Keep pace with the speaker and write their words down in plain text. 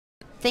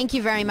Thank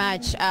you very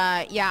much.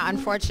 Yeah,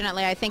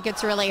 unfortunately, I think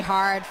it's really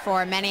hard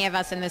for many of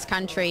us in this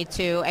country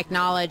to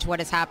acknowledge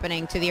what is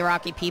happening to the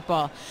Iraqi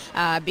people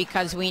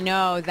because we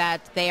know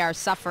that they are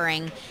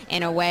suffering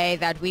in a way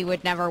that we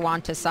would never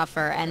want to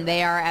suffer, and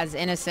they are as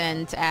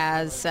innocent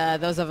as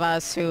those of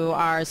us who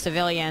are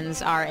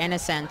civilians are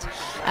innocent.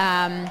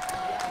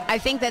 I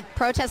think that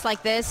protests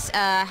like this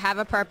have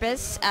a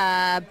purpose,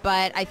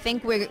 but I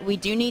think we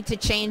do need to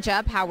change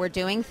up how we're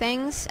doing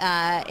things.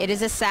 It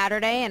is a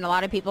Saturday, and a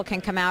lot of people can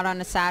come out on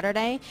a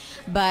Saturday,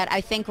 but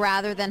I think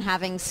rather than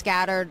having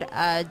scattered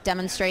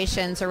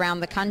demonstrations around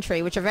the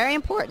country, which are very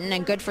important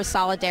and good for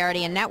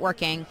solidarity and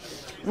networking,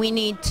 we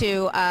need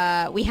to,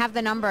 we have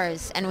the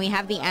numbers and we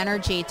have the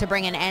energy to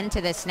bring an end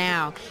to this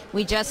now.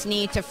 We just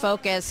need to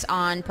focus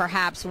on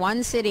perhaps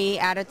one city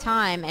at a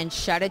time and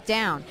shut it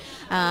down.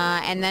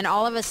 And then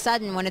all of a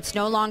sudden, when it's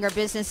no longer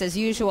business as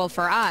usual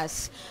for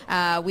us,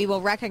 we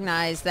will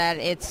recognize that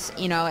it's,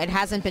 you know, it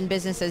hasn't been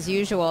business as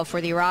usual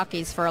for the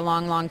Iraqis for a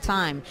long, long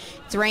time.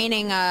 It's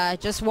raining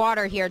just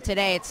water here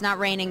today. It's not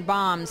raining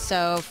bombs,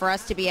 so for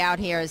us to be out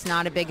here is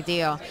not a big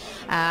deal.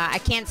 I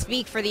can't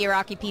speak for the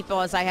Iraqi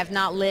people as I have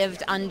not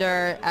lived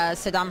under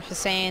Saddam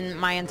Hussein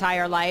my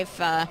entire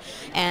life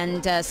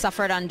and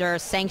suffered under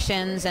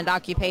sanctions and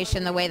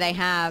occupation the way they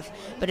have.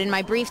 But in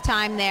my brief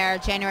time there,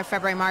 January,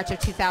 February, March of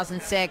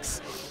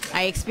 2006,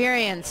 I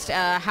experienced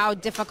how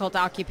difficult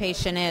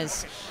occupation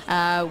is.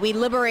 We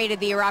liberated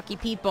the Iraqi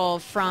people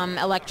from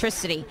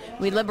electricity.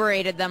 We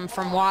liberated them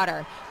from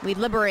water. We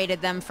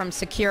liberated them from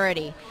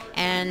security.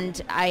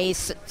 And I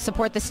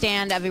support the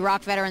stand of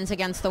Iraq Veterans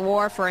Against the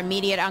War for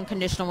immediate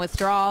unconditional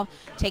withdrawal,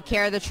 take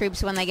care of the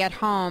troops when they get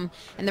home.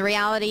 And the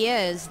reality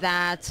is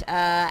that,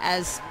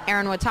 as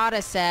Aaron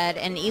Watada said,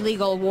 an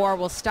illegal war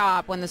will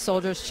stop when the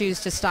soldiers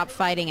choose to stop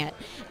fighting it.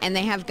 And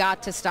they have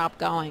got to stop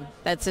going.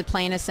 That's as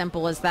plain as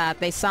simple as that.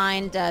 They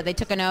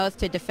took an oath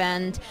to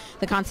defend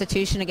the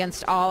Constitution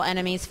against all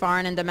enemies,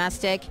 foreign and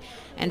domestic.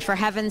 And for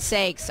heaven's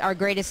sakes, our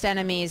greatest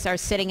enemies are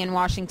sitting in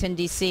Washington,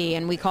 D.C.,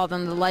 and we call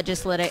them the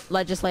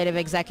legislative,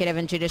 executive,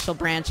 and judicial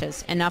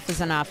branches. Enough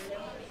is enough.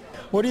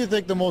 What do you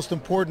think the most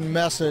important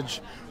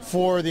message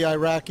for the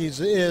Iraqis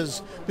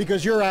is?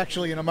 Because you're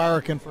actually an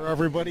American for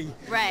everybody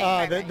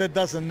that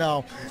doesn't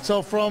know.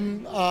 So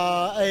from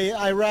a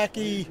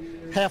Iraqi,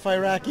 half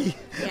Iraqi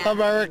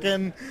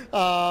American,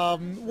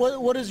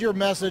 what is your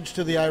message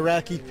to the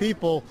Iraqi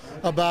people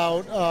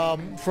about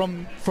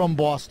from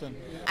Boston?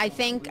 I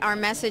think our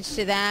message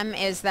to them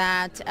is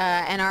that,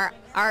 and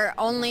our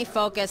only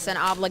focus and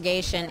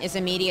obligation is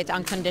immediate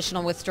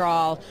unconditional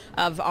withdrawal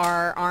of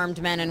our armed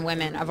men and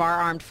women, of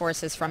our armed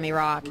forces from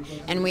Iraq.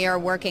 And we are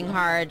working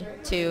hard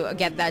to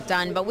get that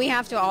done. But we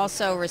have to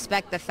also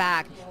respect the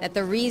fact that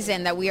the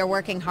reason that we are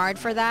working hard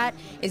for that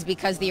is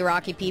because the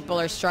Iraqi people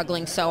are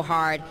struggling so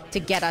hard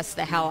to get us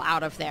the hell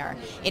out of there.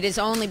 It is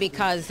only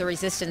because the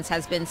resistance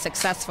has been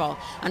successful.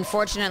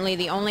 Unfortunately,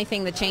 the only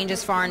thing that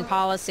changes foreign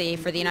policy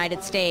for the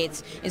United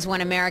States is when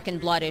American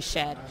blood is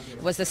shed.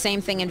 It was the same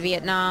thing in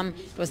Vietnam.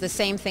 It was the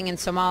same thing in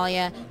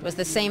Somalia. It was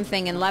the same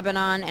thing in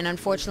Lebanon. And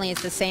unfortunately,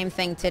 it's the same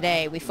thing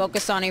today. We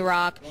focus on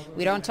Iraq.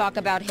 We don't talk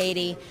about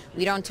Haiti.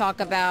 We don't talk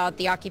about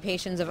the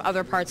occupations of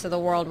other parts of the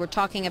world. We're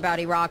talking about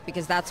Iraq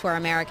because that's where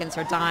Americans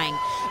are dying.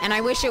 And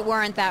I wish it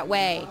weren't that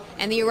way.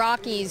 And the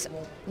Iraqis,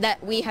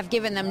 that we have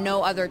given them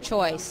no other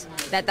choice,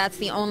 that's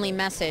the only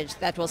message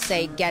that will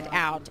say get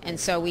out. And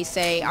so we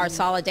say our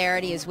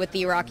solidarity is with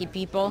the Iraqi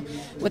people,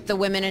 with the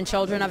women and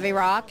children of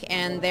Iraq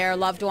and their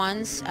loved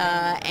ones,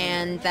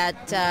 and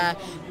that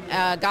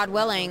God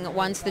willing,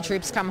 once the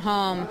troops come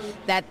home,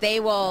 that they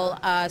will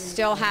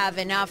still have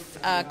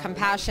enough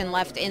compassion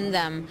left in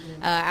them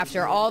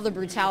after all the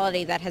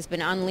brutality that has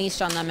been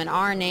unleashed on them in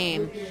our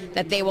name,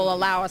 that they will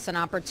allow us an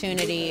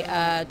opportunity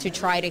to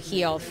try to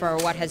heal for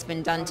what has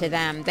been done to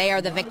them. They are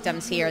the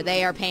victims here.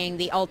 They are paying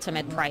the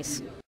ultimate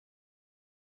price.